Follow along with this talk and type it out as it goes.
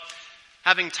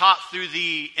Having taught through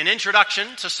an introduction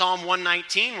to Psalm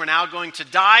 119, we're now going to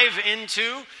dive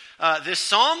into this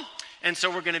psalm. And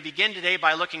so we're going to begin today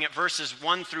by looking at verses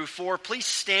 1 through 4. Please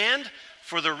stand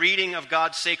for the reading of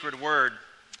God's sacred word.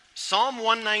 Psalm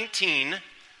 119,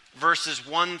 verses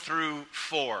 1 through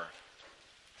 4.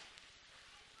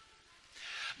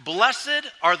 Blessed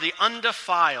are the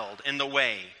undefiled in the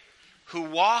way, who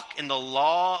walk in the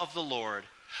law of the Lord.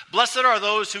 Blessed are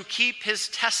those who keep his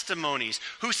testimonies,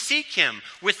 who seek him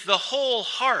with the whole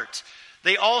heart.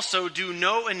 They also do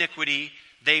no iniquity.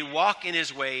 They walk in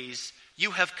his ways.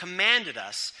 You have commanded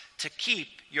us to keep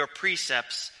your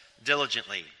precepts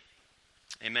diligently.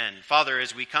 Amen. Father,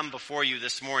 as we come before you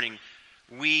this morning,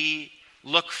 we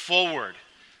look forward,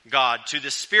 God, to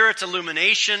the Spirit's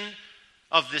illumination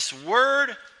of this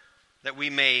word, that we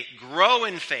may grow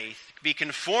in faith, be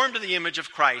conformed to the image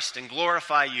of Christ, and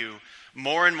glorify you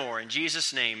more and more. In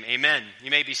Jesus' name, amen. You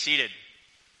may be seated.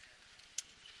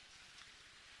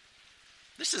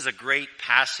 This is a great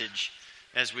passage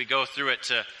as we go through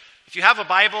it. If you have a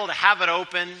Bible, to have it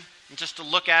open and just to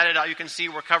look at it, you can see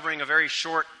we're covering a very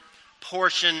short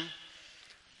portion.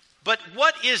 But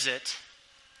what is it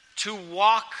to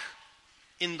walk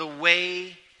in the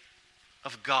way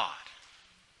of God?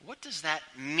 What does that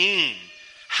mean?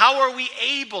 How are we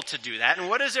able to do that? And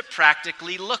what does it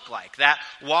practically look like, that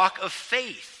walk of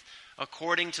faith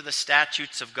according to the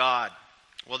statutes of God?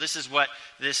 Well, this is what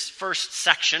this first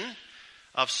section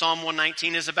of Psalm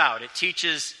 119 is about. It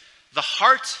teaches the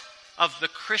heart of the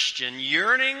Christian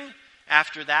yearning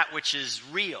after that which is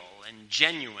real and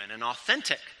genuine and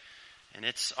authentic. And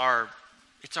it's our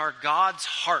God's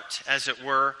heart, as it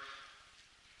were,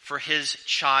 for his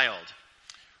child.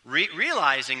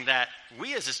 Realizing that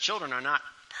we as his children are not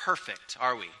perfect,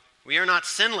 are we? We are not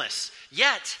sinless.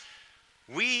 Yet,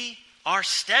 we are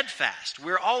steadfast.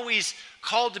 We're always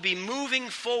called to be moving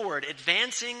forward,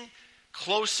 advancing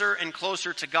closer and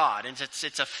closer to God. And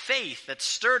it's a faith that's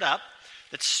stirred up,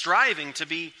 that's striving to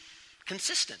be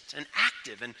consistent and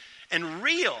active and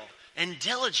real and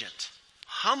diligent,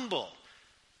 humble,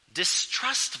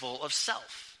 distrustful of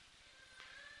self,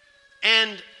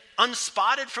 and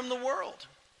unspotted from the world.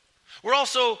 We're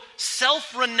also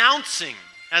self-renouncing,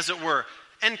 as it were,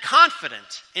 and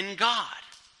confident in God.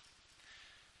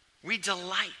 We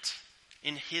delight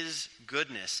in his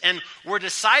goodness, and we're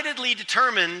decidedly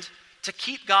determined to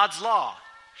keep God's law.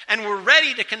 And we're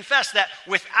ready to confess that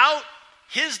without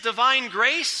his divine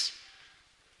grace,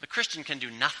 the Christian can do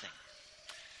nothing.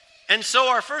 And so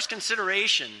our first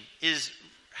consideration is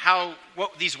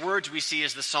what these words we see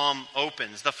as the psalm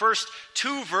opens. The first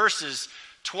two verses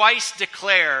twice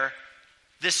declare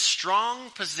this strong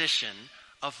position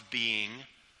of being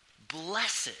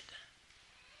blessed.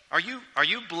 Are you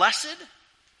blessed?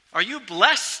 Are you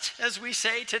blessed, as we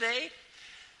say today?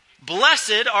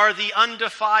 Blessed are the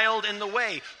undefiled in the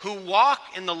way, who walk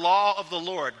in the law of the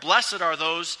Lord. Blessed are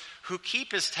those who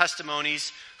keep his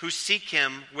testimonies, who seek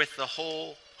him with the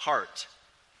whole heart.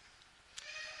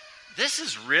 This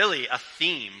is really a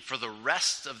theme for the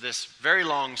rest of this very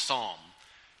long psalm.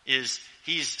 He's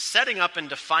setting up and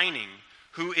defining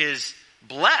who is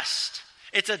blessed.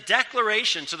 It's a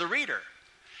declaration to the reader.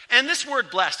 And this word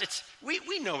blessed,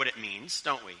 we know what it means,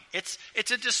 don't we? It's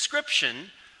a description.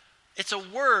 It's a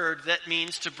word that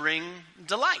means to bring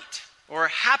delight or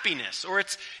happiness, or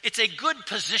it's a good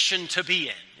position to be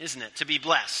in, isn't it? To be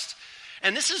blessed.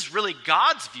 And this is really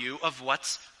God's view of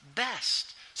what's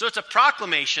best. So it's a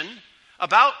proclamation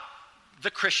about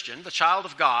the Christian, the child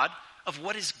of God, of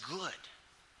what is good.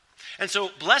 And so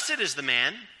blessed is the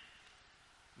man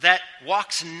that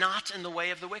walks not in the way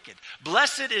of the wicked.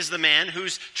 Blessed is the man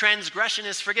whose transgression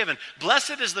is forgiven.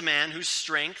 Blessed is the man whose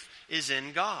strength is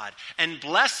in God. And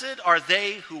blessed are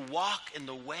they who walk in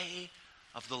the way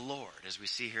of the Lord, as we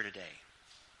see here today.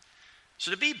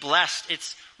 So to be blessed,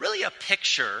 it's really a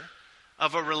picture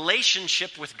of a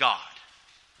relationship with God,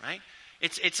 right?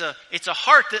 It's a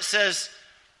heart that says,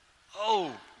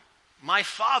 oh, my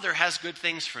Father has good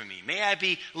things for me. May I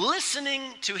be listening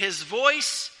to his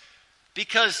voice,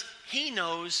 because he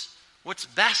knows what's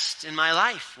best in my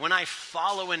life when I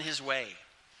follow in his way.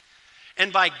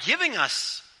 And by giving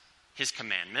us his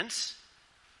commandments,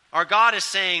 our God is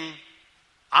saying,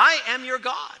 I am your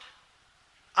God.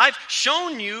 I've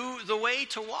shown you the way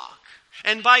to walk.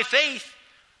 And by faith,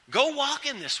 go walk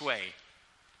in this way,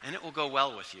 and it will go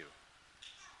well with you.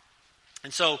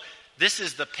 And so this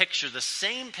is the picture, the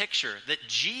same picture that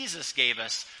Jesus gave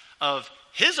us of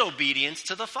his obedience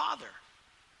to the Father.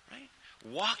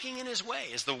 Walking in his way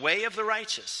is the way of the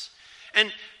righteous.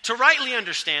 And to rightly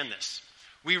understand this,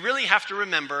 we really have to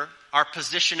remember our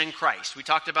position in Christ. We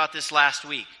talked about this last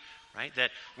week. right?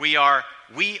 That we are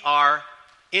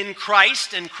in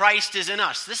Christ and Christ is in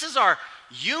us. This is our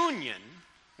union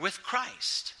with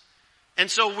Christ. And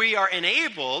so we are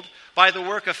enabled by the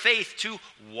work of faith to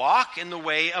walk in the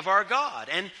way of our God.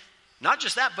 And not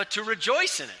just that, but to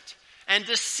rejoice in it and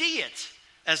to see it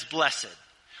as blessed.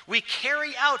 We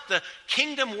carry out the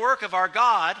kingdom work of our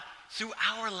God through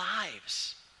our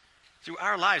lives. Through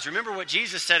our lives. Remember what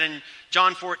Jesus said in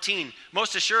John 14.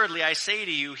 Most assuredly, I say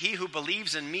to you, he who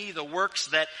believes in me, the works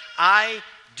that I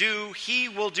do, he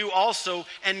will do also,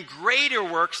 and greater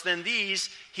works than these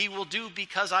he will do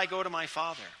because I go to my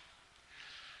Father.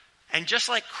 And just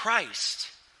like Christ,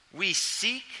 we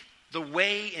seek the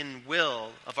way and will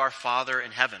of our Father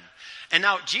in heaven. And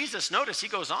now Jesus, notice, he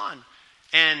goes on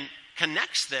and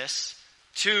connects this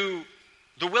to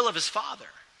the will of his Father.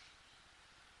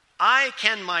 I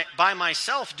can by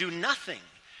myself do nothing.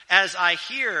 As I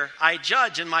hear, I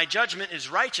judge, and my judgment is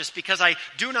righteous, because I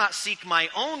do not seek my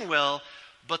own will,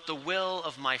 but the will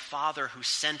of my Father who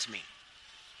sent me.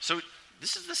 So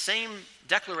this is the same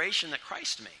declaration that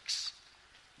Christ makes.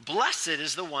 Blessed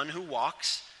is the one who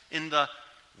walks in the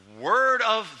word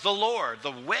of the Lord,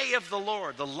 the way of the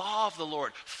Lord, the law of the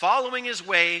Lord, following his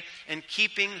way and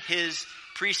keeping his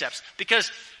precepts.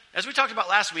 Because, as we talked about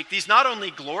last week, these not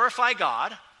only glorify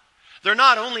God, they're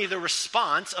not only the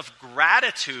response of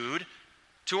gratitude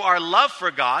to our love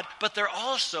for God, but they're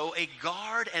also a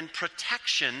guard and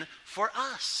protection for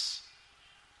us.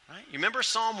 Right? You remember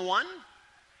Psalm 1?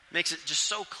 Makes it just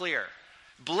so clear.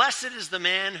 Blessed is the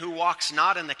man who walks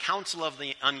not in the counsel of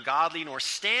the ungodly, nor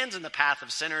stands in the path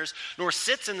of sinners, nor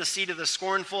sits in the seat of the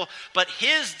scornful, but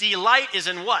his delight is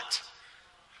in what?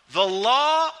 The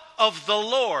law of the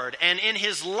Lord, and in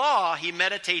his law he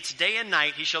meditates day and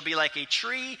night. He shall be like a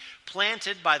tree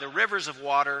planted by the rivers of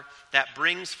water that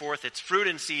brings forth its fruit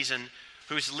in season,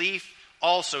 whose leaf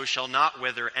also shall not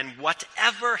wither, and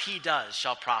whatever he does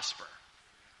shall prosper.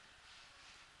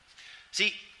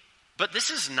 See, but this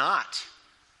is not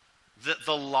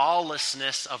the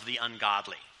lawlessness of the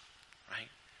ungodly, right?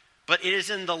 But it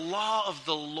is in the law of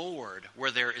the Lord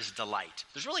where there is delight.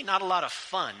 There's really not a lot of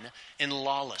fun in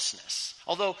lawlessness,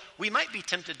 although we might be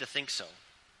tempted to think so.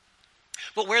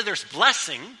 But where there's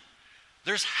blessing,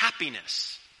 there's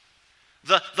happiness.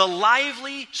 The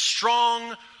lively,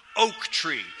 strong oak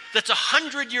tree that's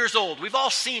 100 years old, we've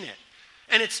all seen it.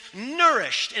 And it's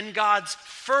nourished in God's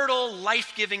fertile,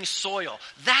 life-giving soil.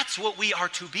 That's what we are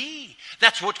to be.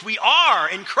 That's what we are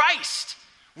in Christ.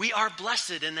 We are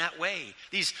blessed in that way.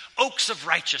 These oaks of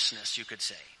righteousness, you could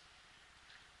say.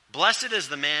 Blessed is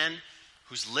the man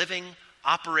who's living,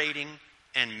 operating,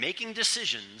 and making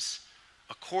decisions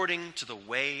according to the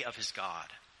way of his God.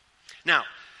 Now,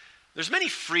 there's many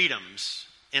freedoms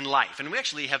in life, and we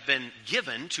actually have been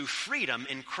given to freedom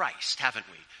in Christ, haven't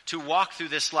we? To walk through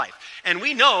this life. And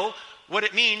we know what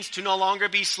it means to no longer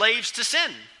be slaves to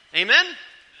sin. Amen?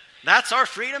 That's our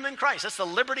freedom in Christ. That's the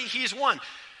liberty he's won.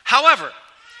 However,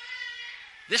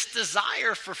 this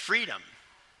desire for freedom,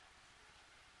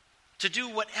 to do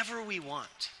whatever we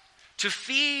want, to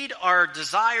feed our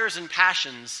desires and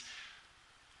passions,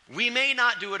 we may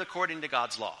not do it according to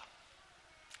God's law.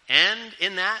 And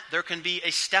in that, there can be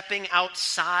a stepping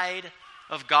outside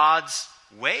of God's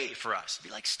way for us. It'd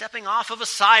be like stepping off of a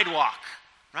sidewalk,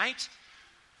 right?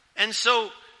 And so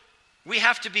we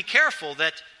have to be careful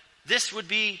that we'd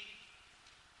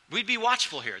be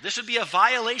watchful here. This would be a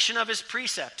violation of his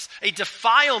precepts, a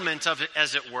defilement of it,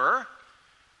 as it were,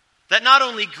 that not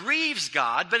only grieves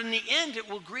God, but in the end it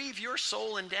will grieve your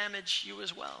soul and damage you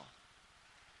as well.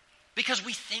 Because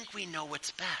we think we know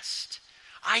what's best.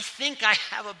 I think I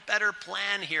have a better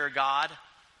plan here, God.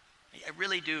 I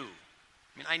really do.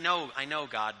 I mean, I know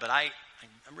God, but I'm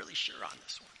really sure on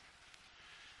this one.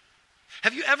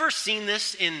 Have you ever seen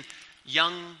this in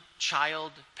young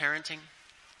child parenting?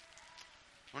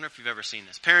 I wonder if you've ever seen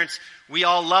this. Parents, we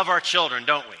all love our children,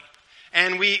 don't we?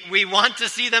 And we want to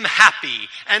see them happy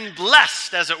and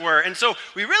blessed, as it were. And so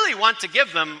we really want to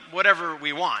give them whatever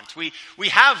we want. We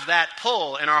have that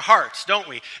pull in our hearts, don't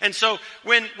we? And so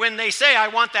when they say, I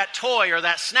want that toy or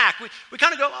that snack, we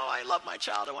kind of go, oh, I love my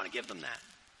child, I want to give them that.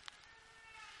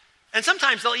 And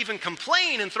sometimes they'll even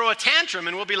complain and throw a tantrum,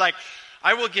 and we'll be like,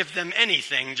 I will give them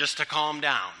anything just to calm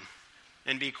down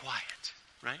and be quiet,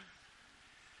 right?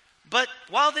 But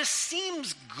while this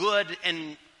seems good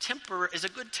and is a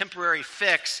good temporary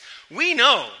fix, we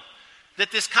know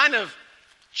that this kind of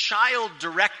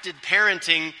child-directed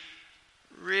parenting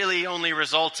really only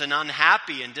results in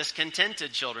unhappy and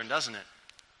discontented children, doesn't it?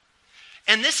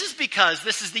 And this is because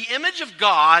this is the image of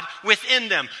God within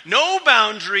them. No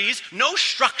boundaries, no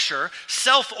structure,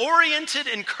 self-oriented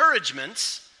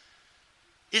encouragements.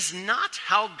 is not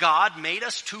how God made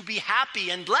us to be happy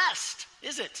and blessed,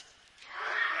 is it?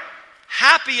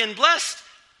 Happy and blessed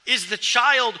is the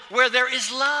child where there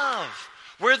is love,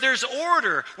 where there's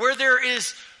order, where there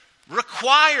is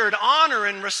required honor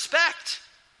and respect.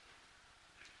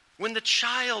 When the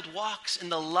child walks in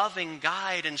the loving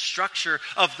guide and structure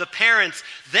of the parents,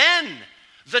 then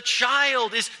the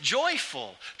child is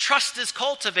joyful, trust is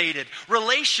cultivated,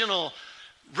 relational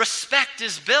respect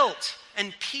is built,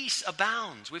 and peace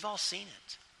abounds. We've all seen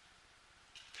it.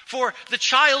 For the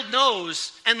child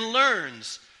knows and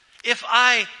learns, if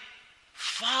I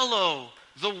follow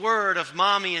the word of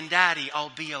mommy and daddy,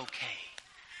 I'll be okay.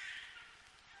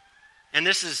 And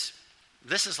this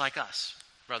is like us,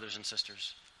 brothers and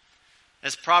sisters.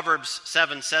 As Proverbs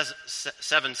 7 says,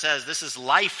 this is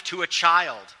life to a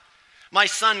child. My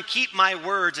son, keep my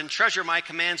words and treasure my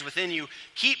commands within you.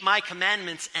 Keep my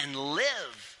commandments and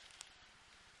live.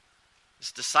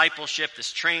 This discipleship,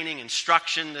 this training,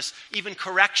 instruction, this even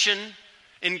correction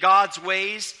in God's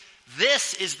ways,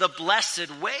 this is the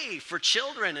blessed way for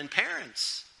children and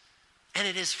parents. And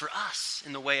it is for us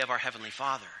in the way of our Heavenly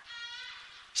Father.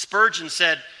 Spurgeon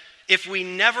said, if we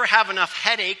never have enough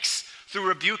headaches through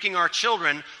rebuking our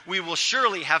children, we will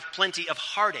surely have plenty of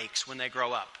heartaches when they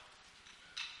grow up.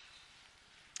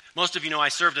 Most of you know I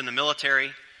served in the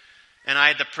military, and I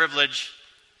had the privilege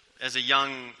as a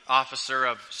young officer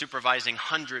of supervising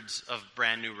hundreds of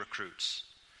brand new recruits.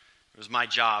 It was my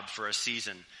job for a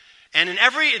season. And in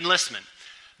every enlistment,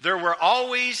 there were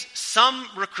always some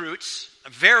recruits,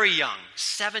 very young,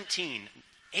 17,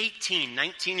 18,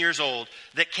 19 years old,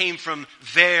 that came from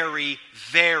very,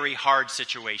 very hard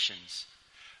situations.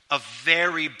 A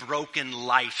very broken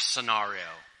life scenario,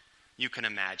 you can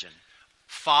imagine.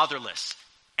 Fatherless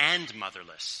and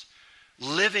motherless.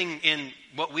 Living in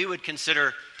what we would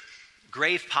consider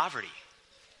grave poverty.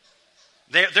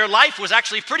 Their life was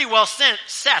actually pretty well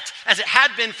set, as it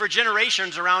had been for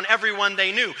generations around everyone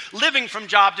they knew. Living from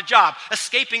job to job,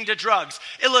 escaping to drugs,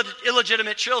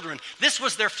 illegitimate children. This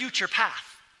was their future path.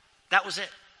 That was it.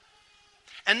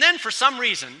 And then for some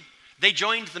reason, they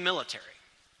joined the military.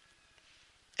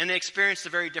 And they experienced a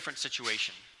very different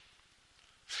situation.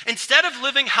 Instead of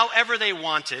living however they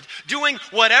wanted, doing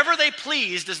whatever they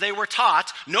pleased as they were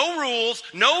taught, no rules,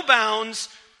 no bounds,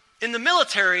 in the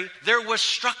military, there was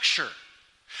structure.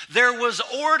 There was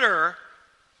order.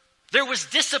 There was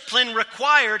discipline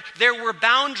required. There were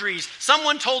boundaries.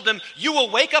 Someone told them, you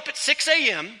will wake up at 6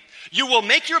 a.m., you will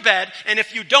make your bed, and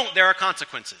if you don't, there are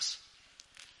consequences.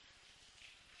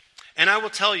 And I will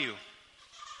tell you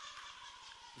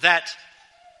that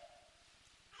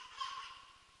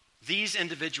these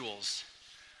individuals,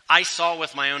 I saw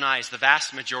with my own eyes, the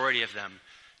vast majority of them,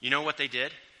 you know what they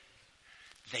did?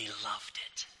 They loved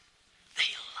it. They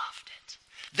loved it.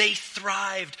 They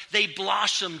thrived. They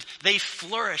blossomed. They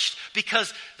flourished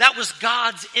because that was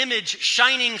God's image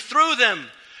shining through them.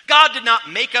 God did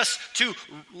not make us to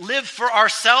live for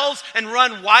ourselves and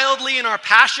run wildly in our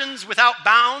passions without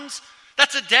bounds.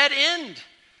 That's a dead end.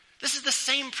 This is the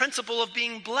same principle of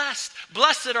being blessed.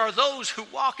 Blessed are those who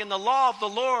walk in the law of the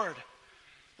Lord.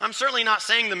 I'm certainly not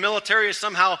saying the military is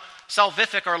somehow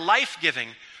salvific or life-giving,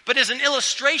 but as an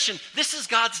illustration, this is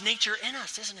God's nature in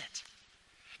us, isn't it?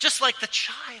 Just like the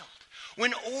child,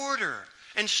 when order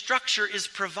and structure is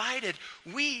provided,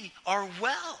 we are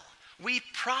well, we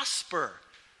prosper,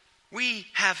 we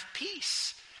have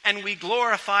peace, and we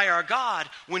glorify our God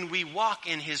when we walk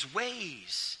in His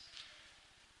ways.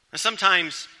 Now,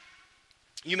 sometimes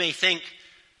you may think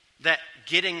that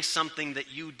getting something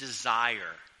that you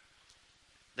desire,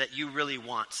 that you really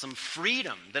want, some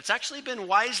freedom that's actually been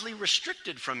wisely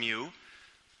restricted from you,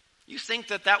 you think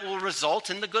that that will result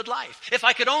in the good life. If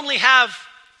I could only have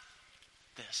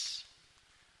this.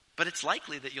 But it's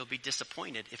likely that you'll be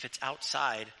disappointed if it's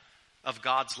outside of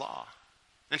God's law.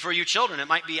 And for you children, it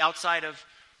might be outside of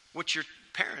what your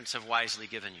parents have wisely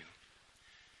given you.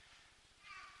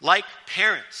 Like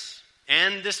parents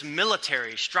and this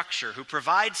military structure who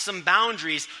provides some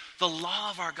boundaries, the law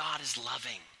of our God is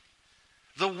loving.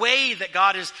 The way that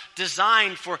God is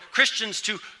designed for Christians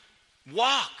to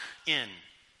walk in.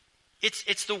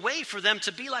 It's the way for them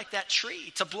to be like that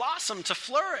tree, to blossom, to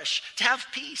flourish, to have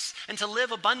peace, and to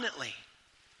live abundantly.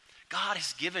 God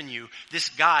has given you this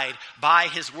guide by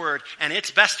His word, and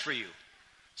it's best for you.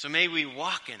 So may we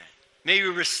walk in it. May we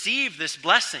receive this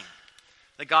blessing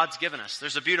that God's given us.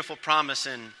 There's a beautiful promise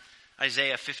in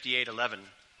Isaiah 58:11. It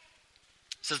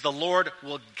says, the Lord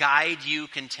will guide you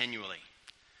continually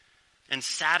and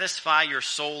satisfy your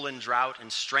soul in drought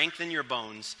and strengthen your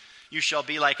bones. You shall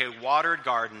be like a watered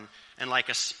garden and like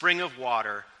a spring of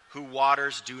water whose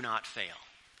waters do not fail.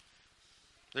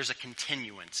 There's a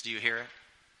continuance. Do you hear it?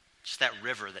 Just that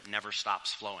river that never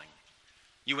stops flowing.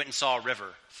 You went and saw a river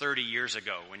 30 years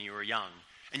ago when you were young,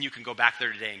 and you can go back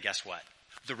there today and guess what?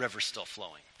 The river's still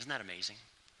flowing. Isn't that amazing?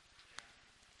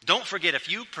 Don't forget, if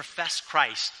you profess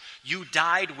Christ, you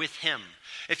died with him.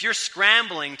 If you're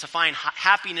scrambling to find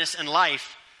happiness in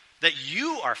life that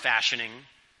you are fashioning,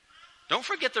 don't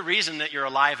forget the reason that you're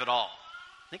alive at all.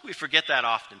 I think we forget that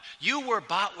often. You were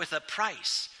bought with a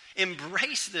price.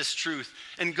 Embrace this truth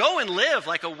and go and live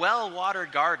like a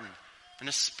well-watered garden and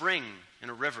a spring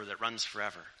and a river that runs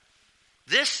forever.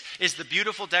 This is the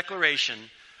beautiful declaration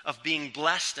of being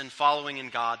blessed and following in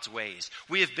God's ways.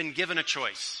 We have been given a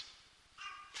choice.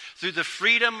 Through the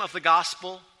freedom of the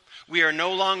gospel, we are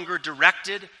no longer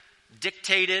directed,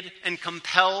 dictated, and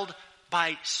compelled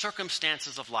by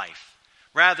circumstances of life.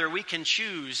 Rather, we can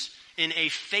choose in a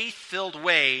faith-filled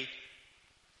way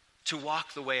to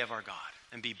walk the way of our God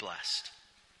and be blessed.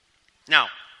 Now,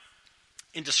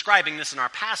 in describing this in our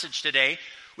passage today,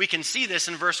 we can see this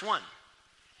in verse 1.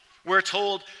 We're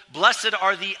told, "Blessed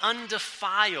are the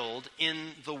undefiled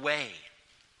in the way."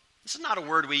 This is not a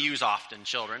word we use often,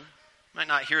 children. You might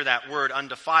not hear that word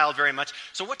undefiled very much.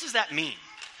 So what does that mean?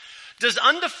 Does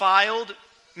undefiled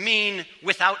mean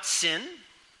without sin?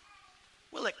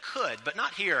 Well, it could, but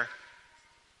not here.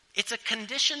 It's a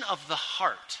condition of the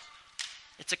heart.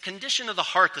 It's a condition of the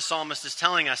heart, the psalmist is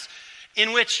telling us,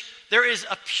 in which there is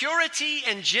a purity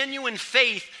and genuine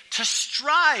faith to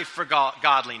strive for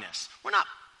godliness. We're not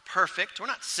perfect, we're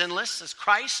not sinless as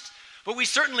Christ, but we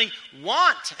certainly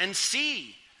want and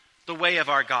see the way of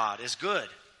our God as good.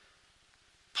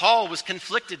 Paul was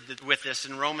conflicted with this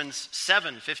in Romans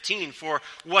 7:15. "For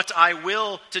what I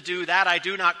will to do, that I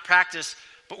do not practice,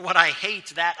 but what I hate,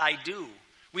 that I do."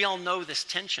 We all know this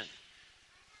tension.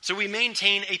 So we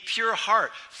maintain a pure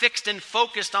heart, fixed and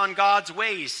focused on God's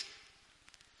ways,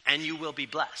 and you will be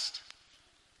blessed.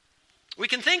 We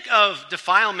can think of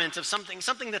defilement of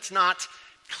something that's not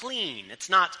clean. It's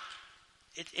not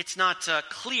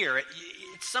clear.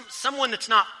 It's someone that's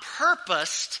not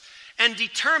purposed and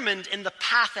determined in the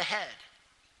path ahead.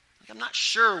 Like, I'm not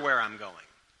sure where I'm going.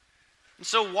 And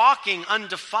so walking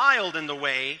undefiled in the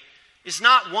way is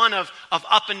not one of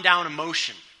up and down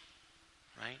emotion.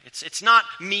 Right? It's not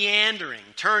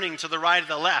meandering, turning to the right or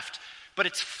the left, but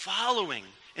it's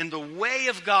following in the way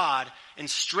of God and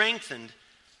strengthened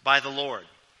by the Lord.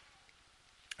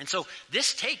 And so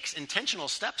this takes intentional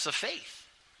steps of faith.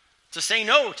 To say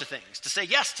no to things, to say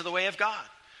yes to the way of God.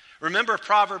 Remember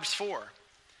Proverbs 4.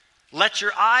 "Let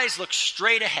your eyes look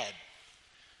straight ahead.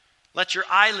 Let your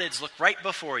eyelids look right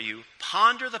before you.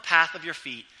 Ponder the path of your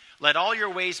feet. Let all your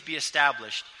ways be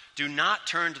established. Do not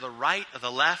turn to the right or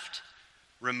the left.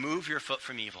 Remove your foot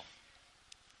from evil."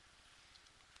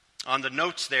 On the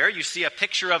notes there, you see a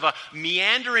picture of a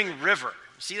meandering river.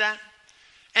 See that?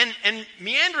 And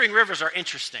meandering rivers are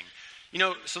interesting.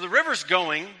 So the river's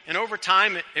going, and over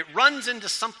time it runs into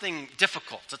something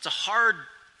difficult. It's a hard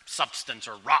substance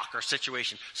or rock or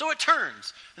situation. So it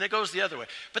turns, and it goes the other way.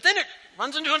 But then it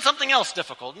runs into something else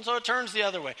difficult, and so it turns the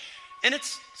other way. And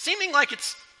it's seeming like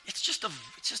it's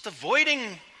just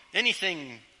avoiding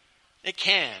anything it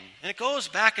can. And it goes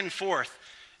back and forth.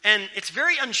 And it's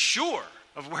very unsure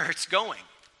of where it's going.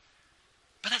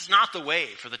 But that's not the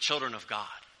way for the children of God.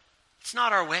 It's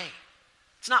not our way.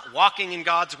 It's not walking in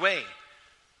God's way.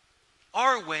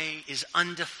 Our way is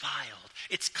undefiled.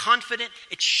 It's confident,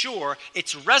 it's sure,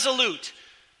 it's resolute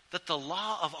that the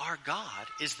law of our God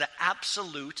is the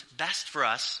absolute best for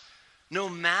us, no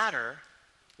matter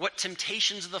what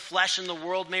temptations of the flesh and the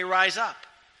world may rise up.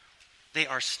 They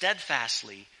are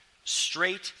steadfastly,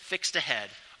 straight, fixed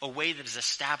ahead, a way that is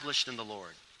established in the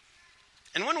Lord.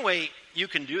 And one way you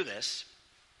can do this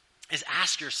is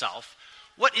ask yourself,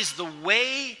 what is the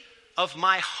way of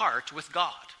my heart with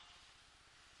God?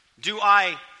 Do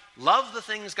I love the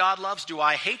things God loves? Do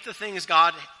I hate the things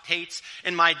God hates?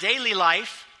 In my daily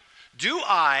life, do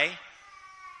I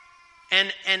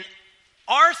and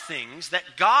are things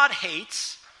that God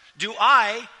hates, do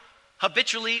I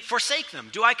habitually forsake them?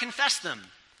 Do I confess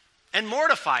them and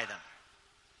mortify them?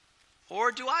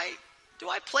 Or do I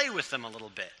play with them a little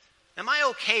bit? Am I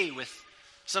okay with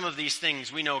some of these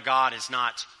things we know God is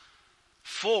not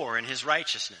for in his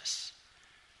righteousness?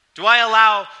 Do I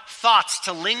allow thoughts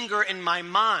to linger in my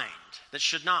mind that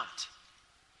should not?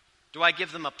 Do I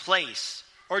give them a place?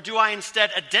 Or do I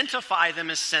instead identify them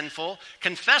as sinful,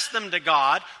 confess them to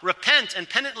God, repent, and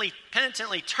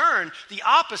penitently turn the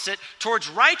opposite towards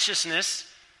righteousness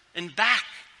and back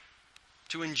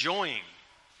to enjoying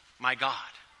my God?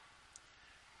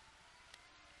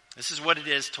 This is what it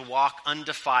is to walk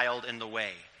undefiled in the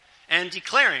way. and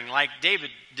declaring, like David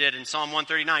did in Psalm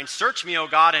 139, "Search me, O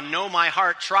God, and know my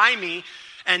heart. Try me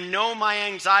and know my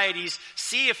anxieties.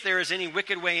 See if there is any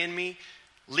wicked way in me.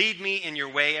 Lead me in your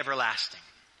way everlasting."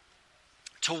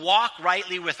 To walk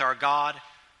rightly with our God,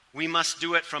 we must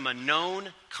do it from a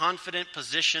known, confident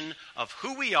position of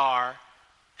who we are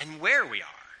and where we are.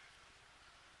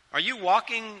 Are you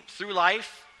walking through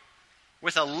life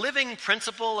with a living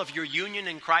principle of your union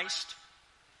in Christ?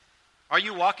 Are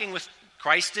you walking with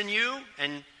Christ in you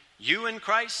and you in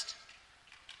Christ?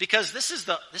 Because this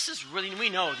is really, we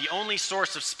know, the only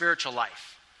source of spiritual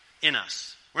life in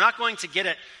us. We're not going to get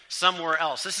it somewhere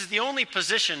else. This is the only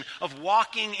position of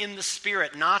walking in the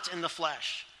Spirit, not in the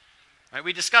flesh. Right?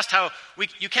 We discussed how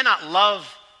you cannot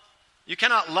love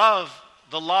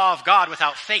the law of God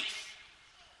without faith.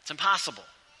 It's impossible.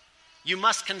 You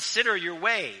must consider your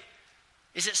way.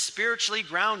 Is it spiritually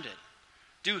grounded?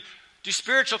 Do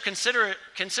spiritual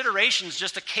considerations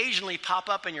just occasionally pop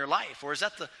up in your life? Or is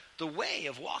that the way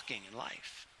of walking in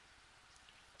life?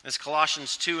 As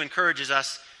Colossians 2 encourages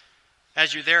us,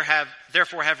 as you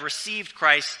therefore have received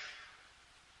Christ,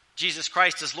 Jesus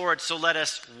Christ as Lord, so let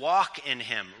us walk in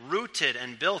him, rooted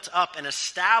and built up and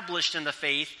established in the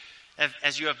faith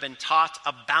as you have been taught,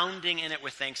 abounding in it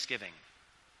with thanksgiving.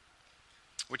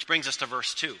 Which brings us to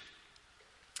verse 2.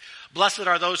 Blessed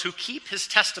are those who keep his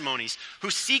testimonies,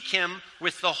 who seek him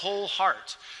with the whole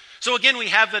heart. So again, we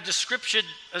have a description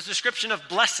of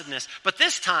blessedness, but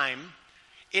this time,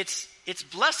 it's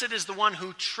blessed is the one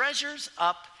who treasures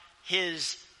up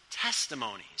his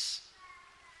testimonies.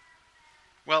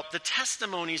 Well, the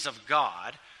testimonies of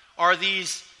God are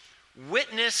these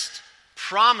witnessed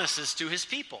promises to his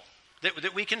people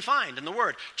that we can find in the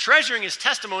Word. Treasuring his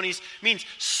testimonies means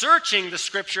searching the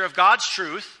Scripture of God's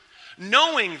truth,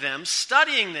 knowing them,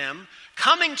 studying them,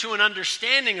 coming to an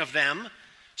understanding of them,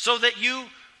 so that you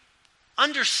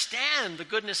understand the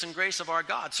goodness and grace of our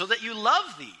God, so that you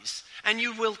love these, and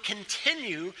you will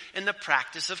continue in the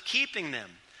practice of keeping them.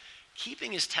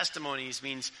 Keeping his testimonies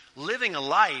means living a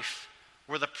life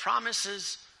where the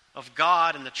promises of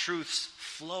God and the truths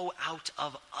flow out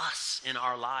of us in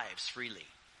our lives freely.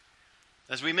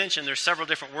 As we mentioned, there's several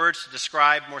different words to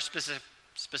describe more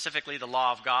specifically the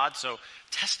law of God. So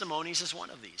testimonies is one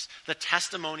of these. The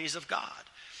testimonies of God.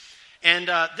 And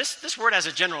this word has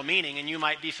a general meaning, and you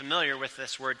might be familiar with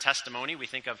this word testimony. We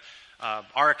think of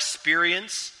our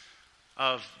experience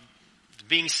of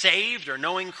being saved or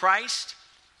knowing Christ.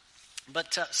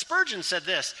 But Spurgeon said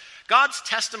this: God's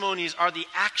testimonies are the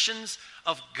actions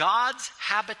of God's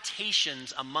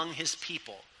habitations among his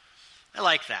people. I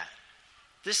like that.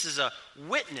 This is a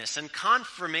witness and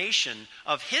confirmation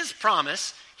of his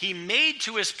promise he made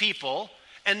to his people,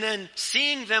 and then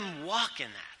seeing them walk in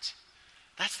that.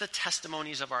 That's the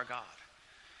testimonies of our God.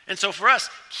 And so for us,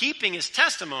 keeping his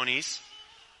testimonies,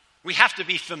 we have to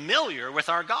be familiar with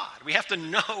our God. We have to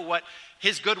know what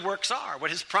his good works are, what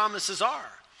his promises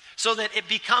are, so that it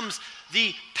becomes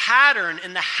the pattern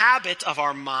and the habit of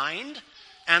our mind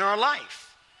and our life.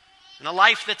 And a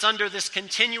life that's under this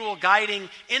continual guiding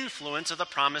influence of the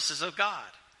promises of God.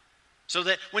 So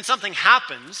that when something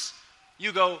happens,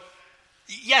 you go,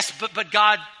 yes, but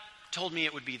God told me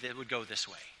it would go this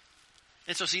way.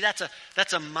 And so see, that's a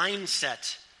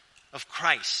mindset of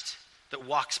Christ that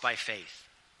walks by faith.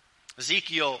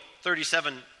 Ezekiel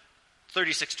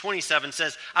 36:27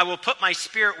 says, I will put my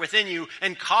spirit within you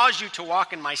and cause you to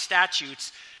walk in my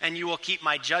statutes, and you will keep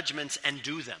my judgments and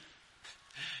do them.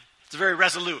 It's very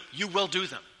resolute. You will do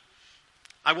them.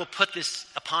 I will put this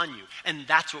upon you. And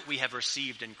that's what we have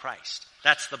received in Christ.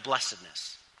 That's the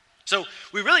blessedness. So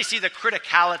we really see the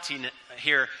criticality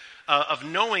here of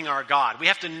knowing our God. We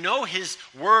have to know his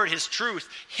word, his truth,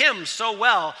 him so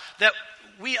well that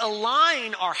we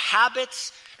align our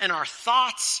habits and our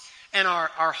thoughts and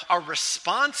our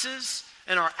responses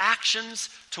and our actions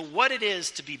to what it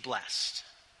is to be blessed.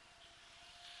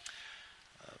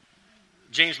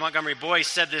 James Montgomery Boyce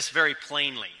said this very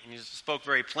plainly, and he spoke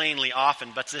very plainly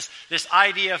often, but this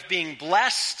idea of being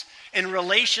blessed in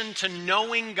relation to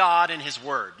knowing God and his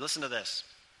word. Listen to this.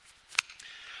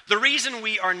 The reason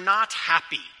we are not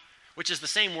happy, which is the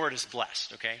same word as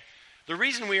blessed, okay? The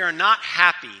reason we are not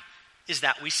happy is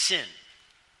that we sin.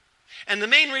 And the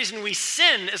main reason we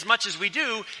sin as much as we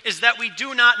do is that we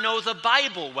do not know the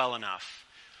Bible well enough.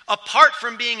 Apart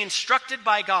from being instructed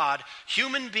by God,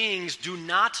 human beings do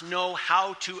not know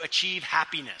how to achieve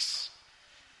happiness.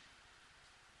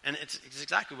 And it's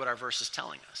exactly what our verse is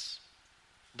telling us.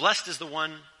 Blessed is the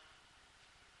one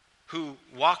who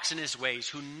walks in his ways,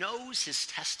 who knows his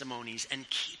testimonies and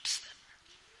keeps them.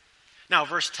 Now,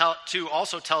 verse 2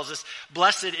 also tells us,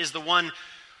 blessed is the one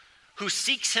who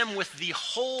seeks him with the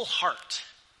whole heart.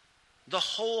 The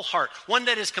whole heart. One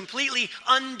that is completely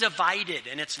undivided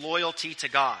in its loyalty to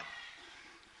God.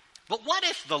 But what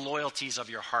if the loyalties of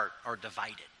your heart are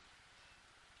divided?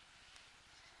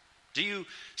 Do you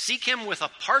seek him with a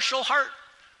partial heart?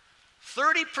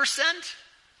 30%?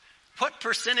 What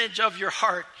percentage of your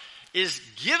heart is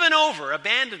given over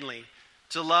abandonedly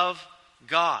to love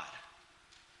God?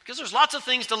 Because there's lots of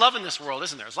things to love in this world,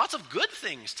 isn't there? There's lots of good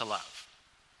things to love.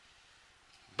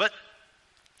 But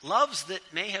loves that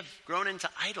may have grown into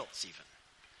idols even.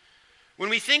 When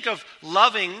we think of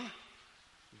loving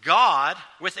God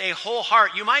with a whole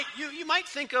heart, you might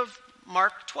think of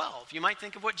Mark 12. You might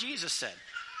think of what Jesus said.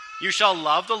 You shall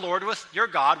love the Lord with your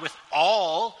God with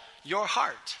all your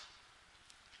heart.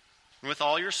 And with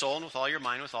all your soul and with all your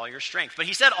mind, with all your strength. But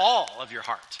he said all of your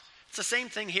heart. It's the same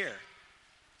thing here.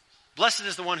 Blessed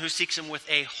is the one who seeks him with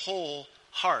a whole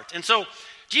heart. And so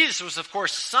Jesus was, of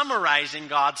course, summarizing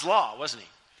God's law, wasn't he?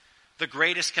 The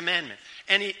greatest commandment.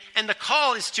 And the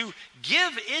call is to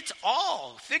give it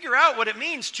all. Figure out what it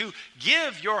means to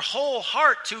give your whole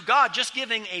heart to God. Just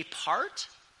giving a part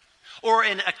or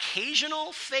an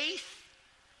occasional faith,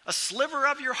 a sliver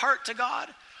of your heart to God,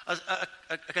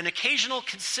 an occasional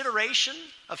consideration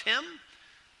of him,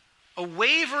 a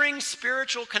wavering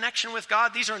spiritual connection with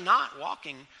God. These are not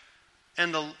walking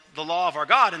in the law of our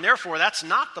God, and therefore that's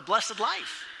not the blessed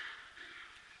life.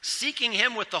 Seeking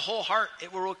him with the whole heart,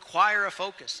 it will require a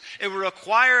focus. It will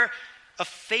require a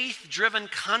faith-driven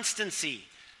constancy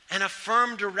and a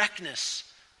firm directness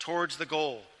towards the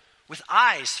goal, with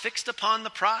eyes fixed upon the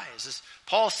prize. As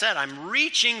Paul said, I'm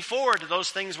reaching forward to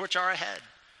those things which are ahead,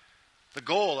 the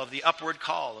goal of the upward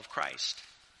call of Christ.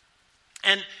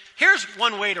 And here's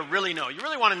one way to really know. You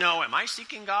really want to know, am I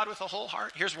seeking God with a whole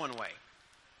heart? Here's one way.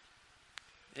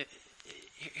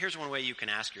 Here's one way you can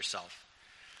ask yourself.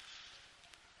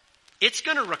 It's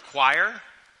going to require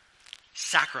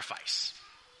sacrifice.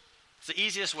 It's the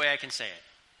easiest way I can say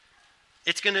it.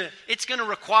 It's going to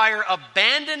require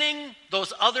abandoning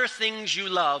those other things you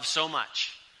love so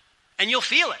much. And you'll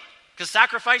feel it, because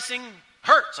sacrificing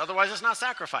hurts. Otherwise, it's not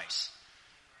sacrifice.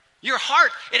 Your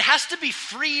heart, it has to be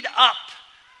freed up.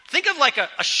 Think of like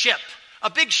a ship, a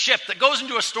big ship that goes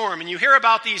into a storm, and you hear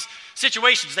about these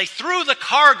situations. They threw the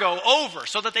cargo over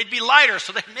so that they'd be lighter,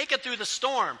 so they'd make it through the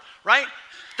storm, right?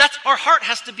 Our heart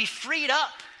has to be freed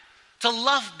up to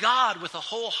love God with a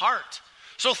whole heart.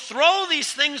 So throw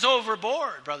these things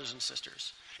overboard, brothers and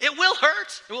sisters. It will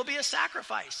hurt. It will be a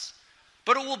sacrifice.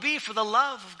 But it will be for the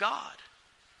love of God.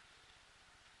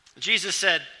 Jesus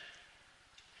said,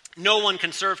 no one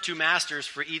can serve two masters,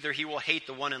 for either he will hate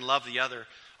the one and love the other,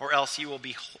 or else he will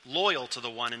be loyal to the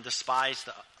one and despise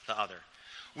the other.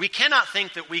 We cannot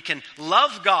think that we can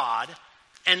love God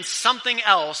and something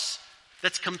else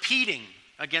that's competing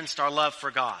against our love for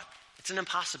God. It's an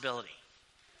impossibility.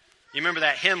 You remember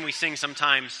that hymn we sing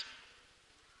sometimes?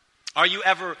 Are you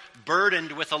ever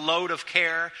burdened with a load of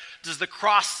care? Does the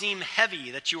cross seem heavy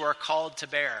that you are called to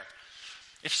bear?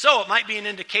 If so, it might be an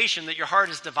indication that your heart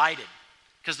is divided,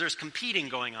 because there's competing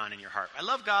going on in your heart. I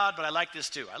love God, but I like this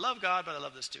too. I love God, but I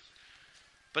love this too.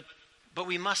 But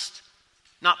we must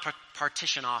not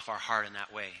partition off our heart in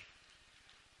that way.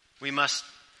 We must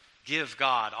give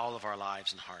God all of our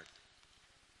lives and heart.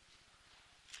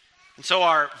 And so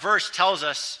our verse tells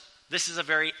us this is a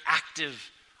very active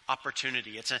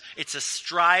opportunity. It's a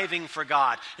striving for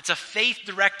God. It's a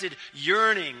faith-directed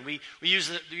yearning. We use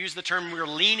the term we're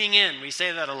leaning in. We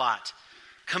say that a lot.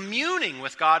 Communing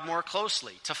with God more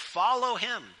closely, to follow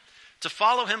him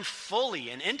fully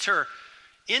and enter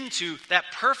into that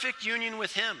perfect union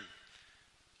with him,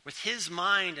 with his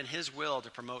mind and his will to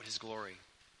promote his glory.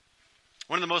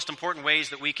 One of the most important ways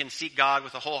that we can seek God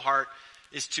with a whole heart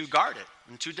is to guard it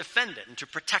and to defend it and to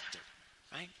protect it.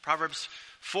 Right? Proverbs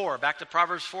 4, back to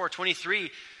Proverbs 4:23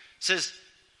 says,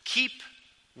 keep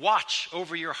watch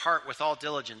over your heart with all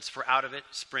diligence, for out of it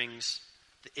springs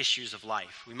the issues of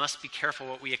life. We must be careful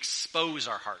what we expose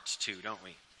our hearts to, don't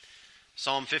we?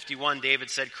 Psalm 51, David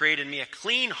said, create in me a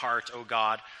clean heart, O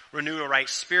God, renew a right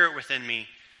spirit within me,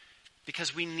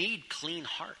 because we need clean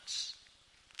hearts.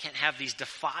 Can't have these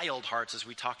defiled hearts, as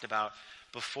we talked about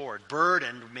before,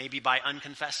 burdened maybe by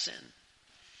unconfessed sin.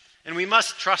 And we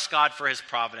must trust God for his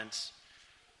providence.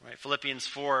 Right? Philippians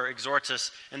 4 exhorts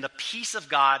us, and the peace of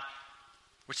God,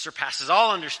 which surpasses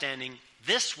all understanding,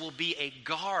 this will be a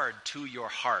guard to your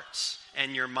hearts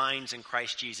and your minds in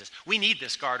Christ Jesus. We need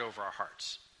this guard over our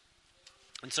hearts.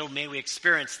 And so may we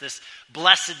experience this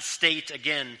blessed state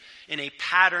again in a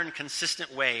patterned,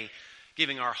 consistent way,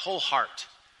 giving our whole heart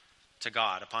to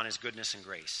God upon his goodness and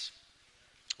grace.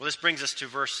 Well, this brings us to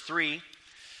verse 3.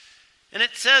 And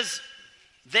it says,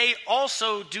 they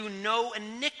also do no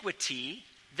iniquity.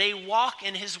 They walk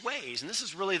in his ways. And this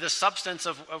is really the substance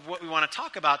of what we want to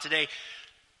talk about today.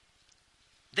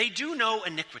 They do no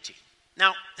iniquity.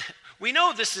 Now, we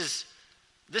know this is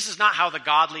not how the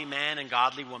godly man and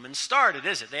godly woman started,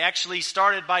 is it? They actually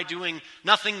started by doing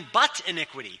nothing but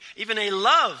iniquity, even a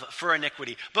love for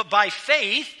iniquity. But by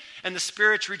faith and the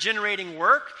Spirit's regenerating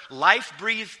work, life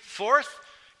breathed forth,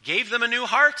 gave them a new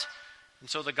heart. And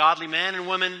so the godly man and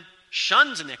woman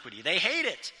shuns iniquity. They hate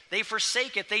it. They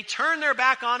forsake it. They turn their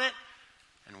back on it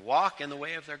and walk in the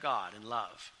way of their God in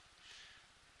love.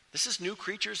 This is new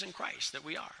creatures in Christ that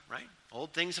we are, right?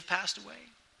 Old things have passed away.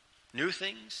 New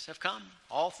things have come.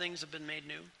 All things have been made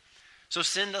new. So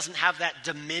sin doesn't have that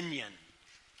dominion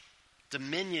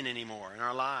anymore in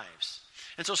our lives.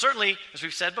 And so certainly, as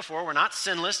we've said before, we're not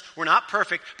sinless. We're not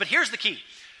perfect. But here's the key.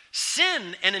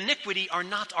 Sin and iniquity are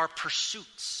not our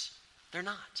pursuits. They're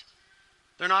not.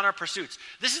 They're not our pursuits.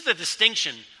 This is the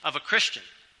distinction of a Christian,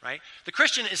 right? The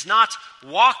Christian is not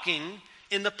walking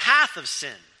in the path of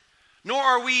sin, nor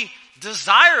are we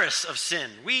desirous of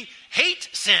sin. We hate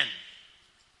sin.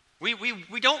 We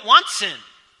don't want sin.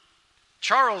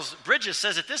 Charles Bridges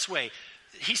says it this way.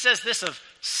 He says this of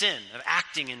sin, of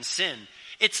acting in sin.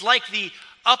 It's like the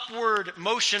upward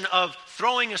motion of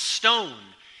throwing a stone.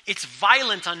 It's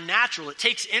violent, unnatural. It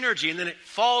takes energy and then it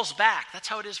falls back. That's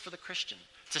how it is for the Christian,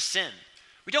 to sin.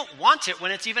 We don't want it when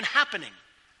it's even happening.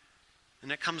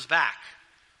 And it comes back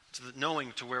to the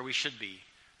knowing to where we should be,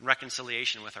 in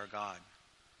reconciliation with our God.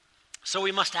 So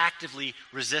we must actively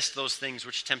resist those things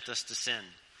which tempt us to sin.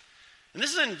 And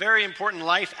this is a very important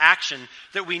life action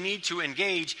that we need to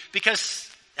engage because,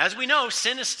 as we know,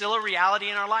 sin is still a reality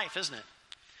in our life, isn't it?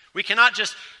 We cannot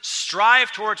just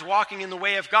strive towards walking in the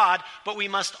way of God, but we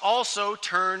must also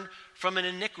turn from an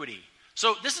iniquity.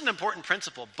 So this is an important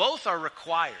principle. Both are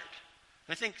required.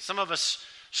 And I think some of us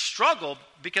struggle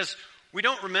because we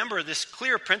don't remember this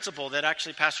clear principle that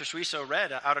actually Pastor Suiso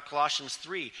read out of Colossians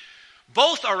 3.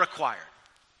 Both are required.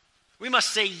 We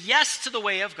must say yes to the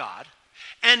way of God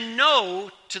and no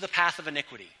to the path of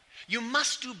iniquity. You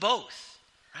must do both,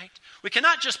 right? We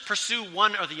cannot just pursue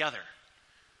one or the other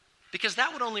because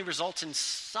that would only result in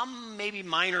some maybe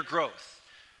minor growth.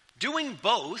 Doing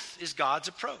both is God's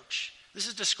approach. This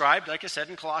is described, like I said,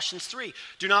 in Colossians 3.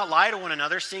 Do not lie to one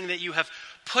another, seeing that you have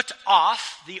put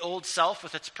off the old self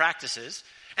with its practices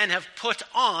and have put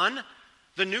on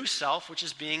the new self, which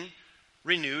is being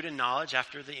renewed in knowledge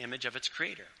after the image of its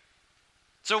creator.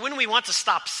 So when we want to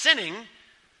stop sinning,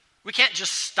 we can't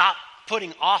just stop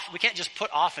putting off. We can't just put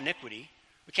off iniquity.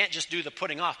 We can't just do the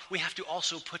putting off. We have to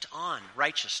also put on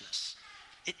righteousness.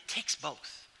 It takes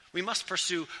both. We must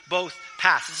pursue both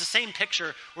paths. It's the same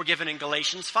picture we're given in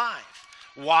Galatians 5.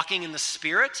 Walking in the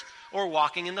Spirit or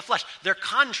walking in the flesh. They're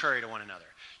contrary to one another.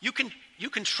 You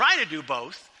can try to do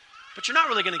both, but you're not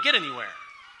really going to get anywhere.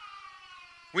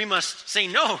 We must say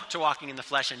no to walking in the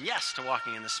flesh and yes to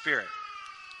walking in the Spirit.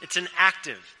 It's an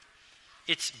active.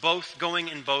 It's both going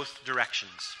in both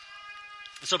directions.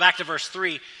 So back to verse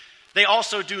 3. They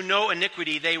also do no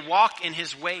iniquity. They walk in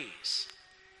his ways.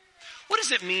 What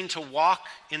does it mean to walk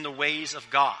in the ways of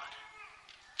God?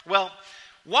 Well,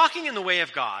 walking in the way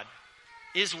of God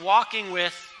is walking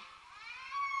with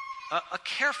a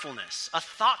carefulness, a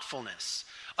thoughtfulness,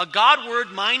 a Godward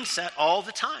mindset all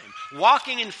the time,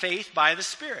 walking in faith by the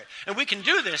Spirit. And we can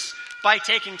do this by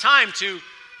taking time to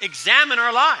examine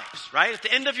our lives, right? At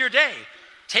the end of your day,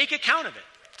 take account of it.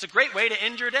 It's a great way to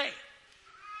end your day.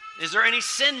 Is there any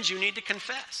sins you need to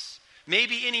confess?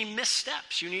 Maybe any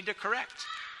missteps you need to correct?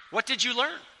 What did you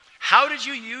learn? How did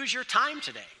you use your time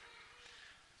today?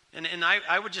 And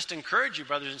I would just encourage you,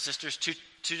 brothers and sisters,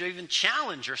 to even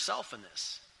challenge yourself in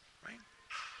this, right?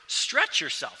 Stretch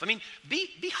yourself. I mean,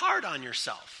 be hard on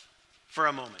yourself for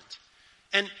a moment.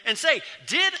 And say,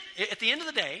 at the end of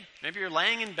the day, maybe you're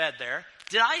laying in bed there,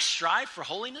 did I strive for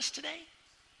holiness today?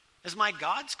 As my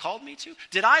God's called me to?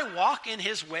 Did I walk in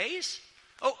his ways?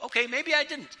 Oh, okay, maybe I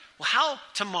didn't. Well, how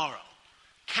tomorrow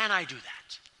can I do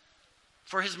that?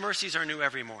 For his mercies are new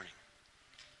every morning.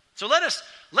 So let us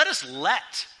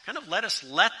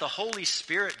let the Holy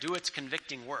Spirit do its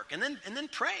convicting work, and then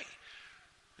pray.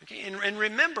 Okay, and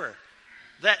remember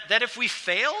that if we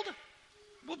failed,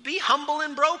 we'll be humble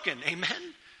and broken.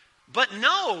 Amen. But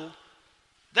know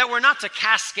that we're not to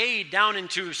cascade down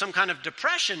into some kind of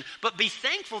depression, but be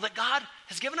thankful that God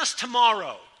has given us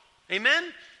tomorrow. Amen.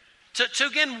 To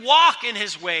again walk in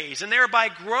his ways and thereby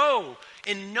grow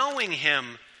in knowing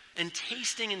him and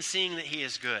tasting and seeing that he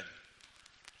is good.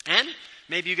 And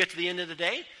maybe you get to the end of the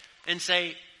day and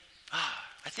say,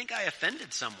 I think I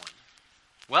offended someone.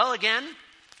 Well, again,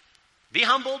 be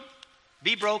humbled,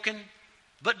 Be broken,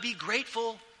 but be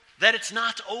grateful that it's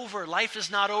not over. Life is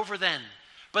not over then.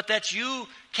 But that you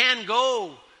can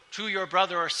go to your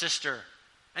brother or sister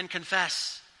and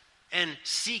confess and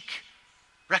seek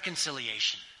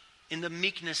reconciliation in the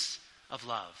meekness of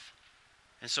love.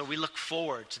 And so we look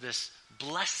forward to this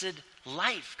blessed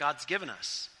life God's given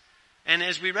us. And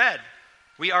as we read,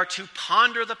 we are to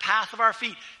ponder the path of our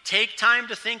feet. Take time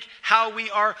to think how we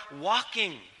are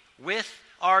walking with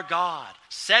our God,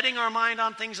 setting our mind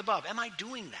on things above. Am I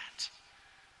doing that?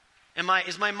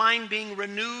 Is my mind being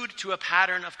renewed to a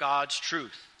pattern of God's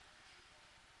truth?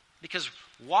 Because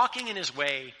walking in his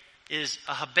way is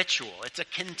a habitual, it's a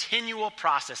continual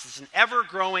process. It's an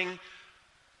ever-growing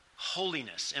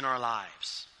holiness in our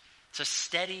lives. It's a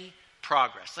steady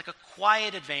progress, like a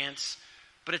quiet advance,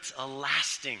 but it's a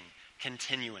lasting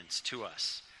continuance to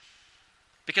us.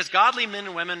 Because godly men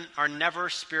and women are never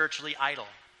spiritually idle.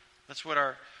 That's what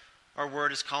our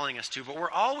word is calling us to. But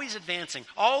we're always advancing,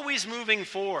 always moving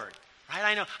forward.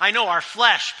 Right? I know our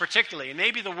flesh particularly, and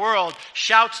maybe the world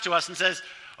shouts to us and says,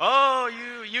 oh,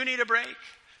 you need a break.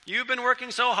 You've been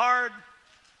working so hard.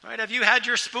 Right? Have you had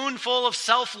your spoonful of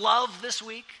self-love this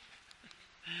week?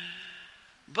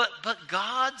 But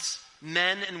God's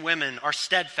men and women are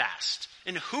steadfast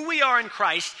in who we are in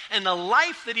Christ and the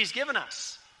life that he's given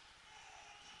us.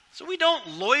 So we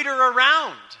don't loiter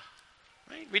around.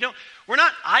 Right? We're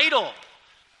not idle.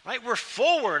 Right? We're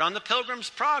forward on the Pilgrim's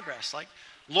Progress, like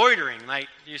loitering. Like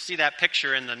you see that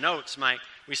picture in the notes.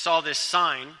 We saw this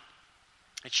sign.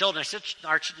 My children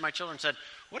said,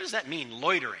 what does that mean,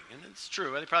 loitering? And it's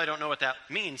true. They probably don't know what that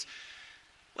means.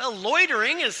 Well,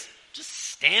 loitering is just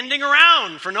standing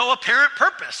around for no apparent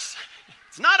purpose.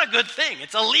 It's not a good thing.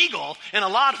 It's illegal in a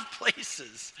lot of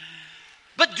places.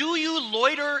 But do you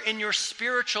loiter in your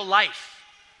spiritual life?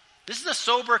 This is a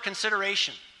sober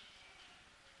consideration.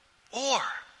 Or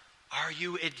are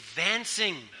you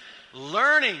advancing,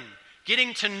 learning,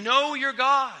 getting to know your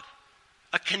God?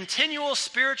 A continual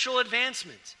spiritual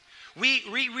advancement. We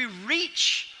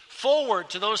reach forward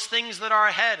to those things that are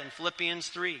ahead in Philippians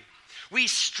 3. We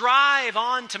strive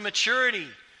on to maturity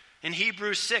in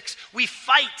Hebrews 6. We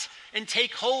fight and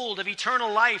take hold of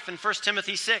eternal life in 1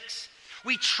 Timothy 6.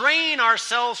 We train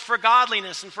ourselves for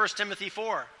godliness in 1 Timothy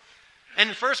 4. And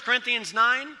in 1 Corinthians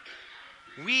 9,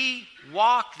 we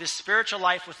walk this spiritual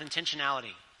life with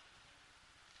intentionality.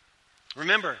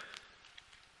 Remember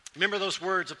those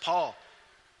words of Paul.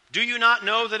 Do you not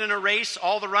know that in a race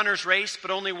all the runners race,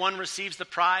 but only one receives the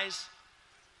prize?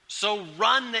 So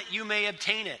run that you may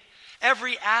obtain it.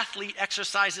 Every athlete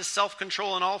exercises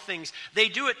self-control in all things. They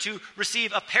do it to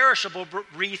receive a perishable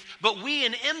wreath, but we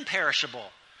an imperishable.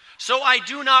 So I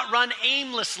do not run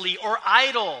aimlessly or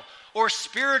idle or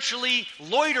spiritually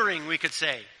loitering, we could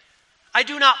say. I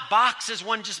do not box as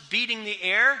one just beating the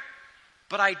air,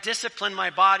 but I discipline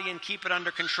my body and keep it under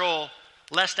control,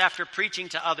 lest after preaching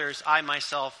to others, I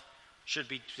myself should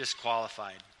be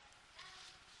disqualified.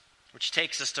 Which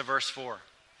takes us to verse 4.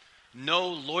 No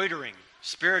loitering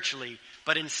spiritually,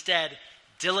 but instead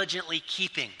diligently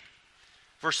keeping.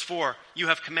 Verse 4, you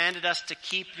have commanded us to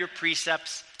keep your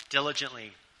precepts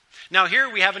diligently. Now here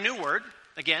we have a new word,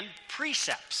 again,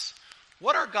 precepts.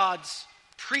 What are God's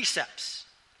precepts?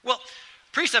 Well,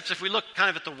 precepts, if we look kind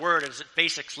of at the word as at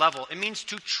basics level, it means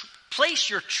to place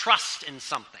your trust in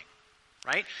something,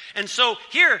 right? And so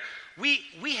here,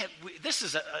 this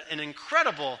is an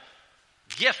incredible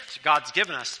gift God's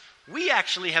given us. We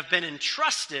actually have been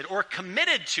entrusted or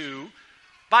committed to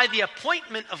by the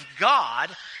appointment of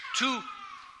God to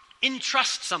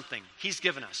entrust something he's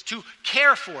given us, to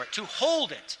care for it, to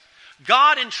hold it.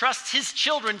 God entrusts his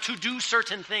children to do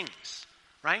certain things,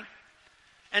 right?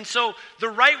 And so the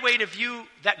right way to view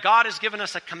that God has given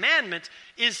us a commandment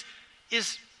is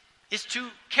to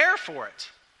care for it.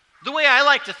 The way I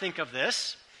like to think of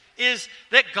this is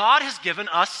that God has given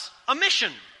us a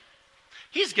mission.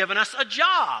 He's given us a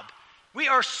job. We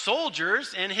are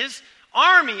soldiers in his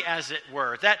army, as it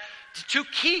were, that to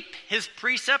keep his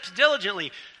precepts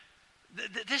diligently.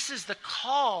 This is the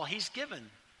call he's given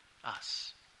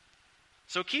us.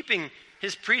 So keeping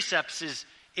his precepts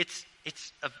it's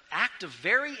an act of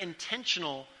very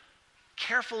intentional,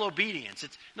 careful obedience.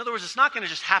 In other words, it's not going to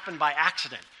just happen by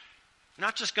accident. You're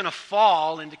not just going to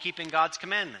fall into keeping God's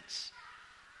commandments.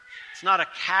 It's not a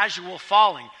casual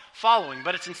following,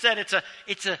 but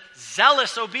it's a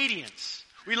zealous obedience.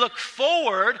 We look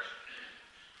forward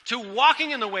to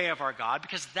walking in the way of our God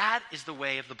because that is the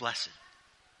way of the blessed.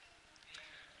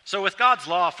 So with God's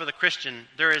law for the Christian,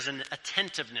 there is an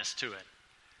attentiveness to it.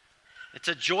 It's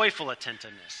a joyful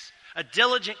attentiveness, a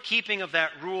diligent keeping of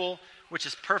that rule which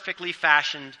is perfectly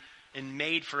fashioned and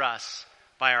made for us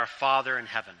by our Father in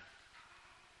heaven.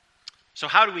 So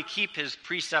how do we keep his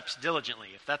precepts diligently,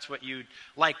 if that's what you'd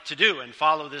like to do and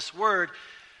follow this word?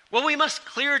 Well, we must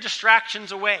clear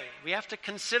distractions away. We have to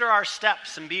consider our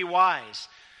steps and be wise.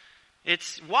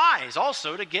 It's wise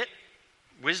also to get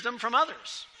wisdom from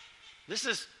others.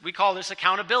 We call this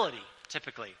accountability,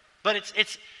 typically. But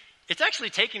it's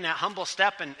actually taking that humble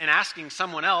step and asking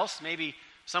someone else, maybe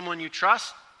someone you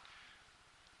trust,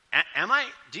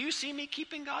 do you see me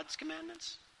keeping God's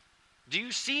commandments? Do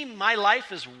you see my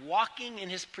life as walking in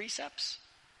his precepts?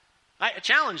 I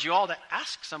challenge you all to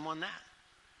ask someone that.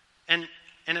 And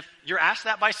if you're asked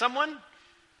that by someone,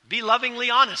 be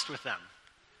lovingly honest with them.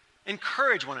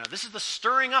 Encourage one another. This is the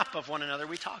stirring up of one another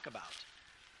we talk about.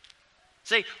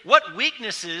 Say, what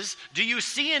weaknesses do you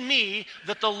see in me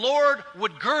that the Lord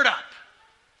would gird up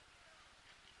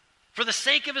for the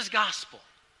sake of his gospel?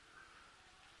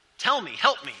 Tell me,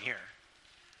 help me here.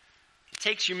 It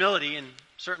takes humility and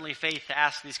certainly faith to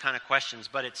ask these kind of questions,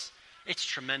 but it's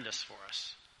tremendous for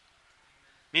us.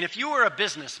 I mean, if you were a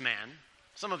businessman,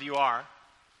 some of you are,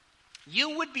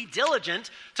 you would be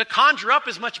diligent to conjure up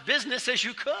as much business as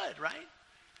you could, right?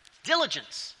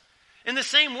 Diligence. In the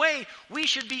same way, we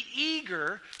should be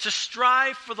eager to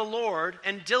strive for the Lord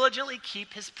and diligently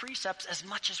keep his precepts as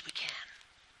much as we can.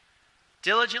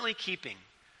 Diligently keeping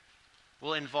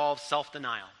will involve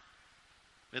self-denial.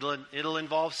 It'll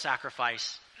involve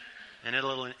sacrifice, and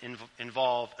it'll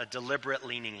involve a deliberate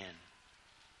leaning in.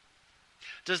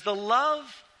 Does the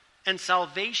love and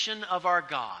salvation of our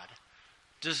God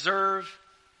deserve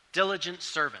diligent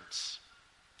servants?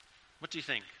 What do you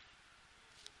think?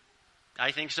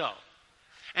 I think so.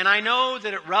 And I know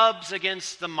that it rubs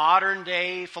against the modern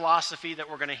day philosophy that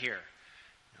we're going to hear.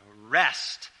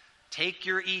 Rest, take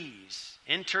your ease,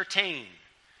 entertain.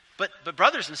 But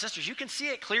brothers and sisters, you can see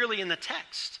it clearly in the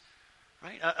text.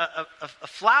 Right? A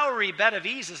flowery bed of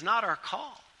ease is not our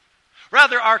call.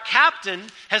 Rather, our captain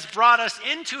has brought us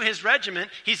into his regiment.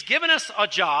 He's given us a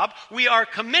job. We are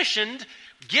commissioned,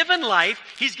 given life.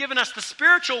 He's given us the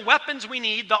spiritual weapons we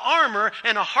need, the armor,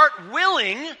 and a heart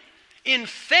willing in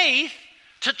faith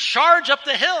to charge up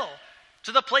the hill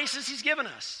to the places he's given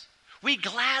us. We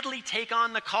gladly take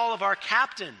on the call of our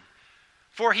captain,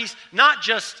 for he's not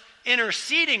just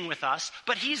interceding with us,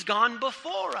 but he's gone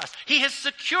before us. He has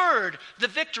secured the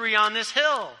victory on this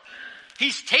hill.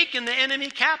 He's taken the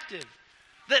enemy captive.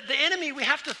 The enemy, we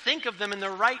have to think of them in the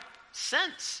right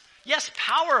sense. Yes,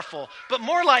 powerful, but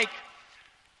more like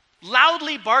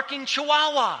loudly barking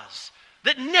chihuahuas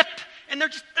that nip and they're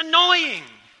just annoying.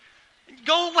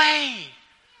 Go away.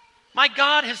 My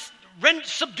God has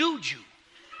subdued you.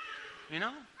 You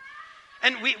know?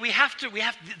 And we have to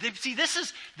see, this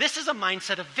is a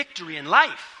mindset of victory in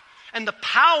life and the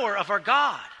power of our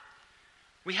God.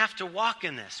 We have to walk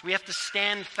in this. We have to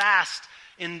stand fast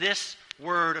in this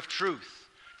word of truth,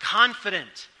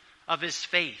 confident of his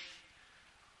faith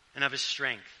and of his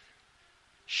strength.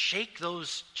 Shake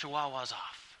those chihuahuas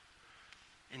off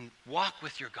and walk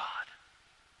with your God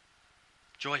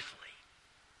joyfully.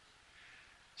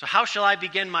 So how shall I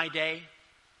begin my day?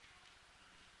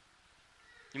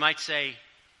 You might say,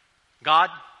 God,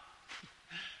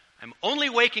 I'm only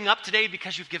waking up today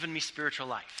because you've given me spiritual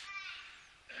life.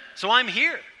 So I'm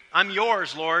here. I'm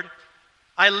yours, Lord.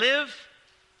 I live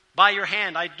by your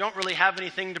hand. I don't really have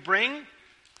anything to bring.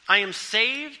 I am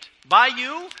saved by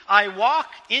you. I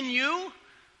walk in you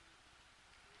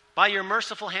by your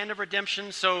merciful hand of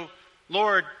redemption. So,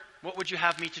 Lord, what would you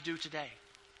have me to do today?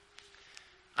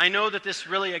 I know that this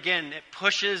really, again, it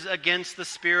pushes against the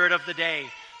spirit of the day,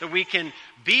 that we can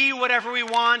be whatever we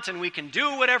want and we can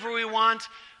do whatever we want,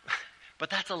 but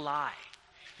that's a lie.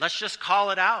 Let's just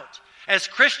call it out. As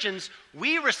Christians,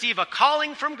 we receive a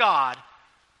calling from God,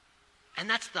 and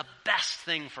that's the best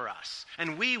thing for us.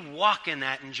 And we walk in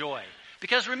that in joy.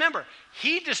 Because remember,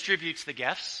 he distributes the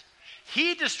gifts.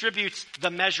 He distributes the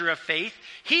measure of faith.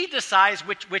 He decides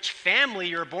which family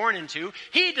you're born into.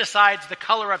 He decides the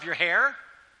color of your hair.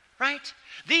 Right?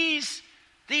 These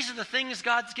are the things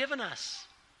God's given us.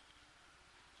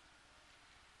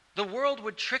 The world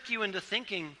would trick you into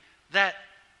thinking that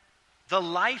the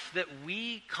life that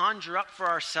we conjure up for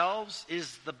ourselves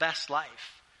is the best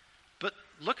life. But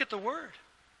look at the word.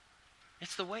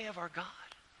 It's the way of our God.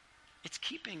 It's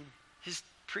keeping his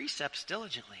precepts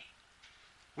diligently.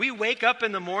 We wake up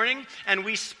in the morning and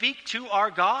we speak to our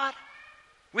God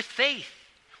with faith,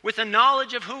 with a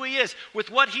knowledge of who he is, with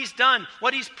what he's done,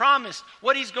 what he's promised,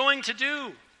 what he's going to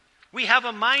do. We have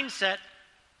a mindset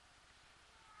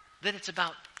that it's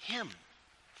about him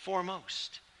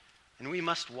foremost. And we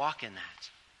must walk in that,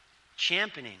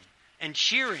 championing and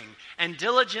cheering and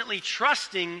diligently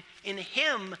trusting in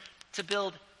him to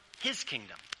build his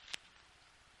kingdom.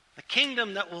 A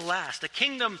kingdom that will last. A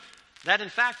kingdom that, in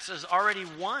fact, has already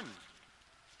won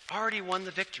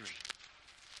the victory.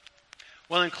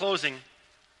 Well, in closing,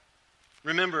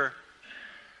 remember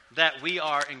that we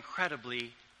are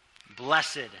incredibly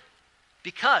blessed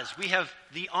because we have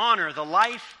the honor, the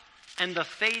life, and the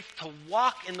faith to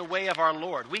walk in the way of our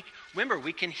Lord. Remember,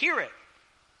 we can hear it.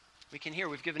 We can hear.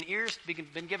 We've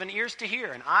been given ears to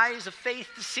hear and eyes of faith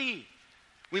to see.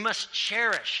 We must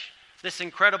cherish this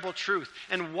incredible truth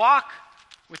and walk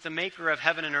with the Maker of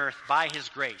heaven and earth by his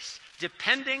grace,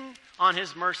 depending on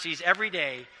his mercies every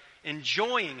day,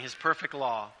 enjoying his perfect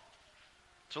law.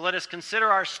 So let us consider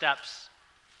our steps,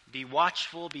 be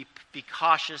watchful, be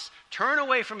cautious, turn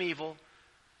away from evil,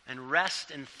 and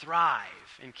rest and thrive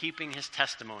in keeping his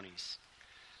testimonies.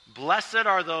 Blessed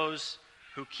are those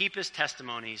who keep his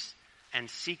testimonies and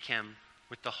seek him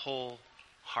with the whole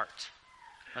heart.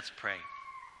 Let's pray.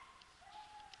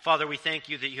 Father, we thank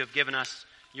you that you have given us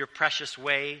your precious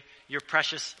way, your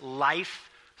precious life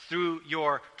through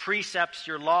your precepts,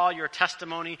 your law, your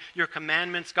testimony, your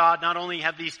commandments, God. Not only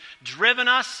have these driven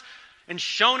us and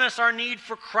shown us our need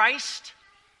for Christ,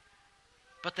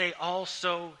 but they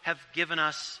also have given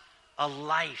us a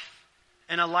life,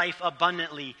 and a life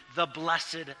abundantly, the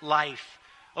blessed life.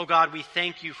 Oh God, we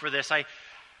thank you for this. I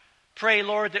pray,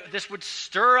 Lord, that this would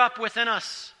stir up within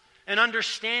us an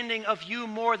understanding of you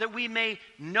more, that we may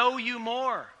know you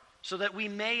more, so that we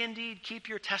may indeed keep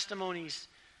your testimonies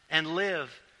and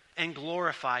live and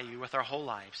glorify you with our whole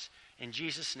lives. In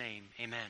Jesus' name, amen.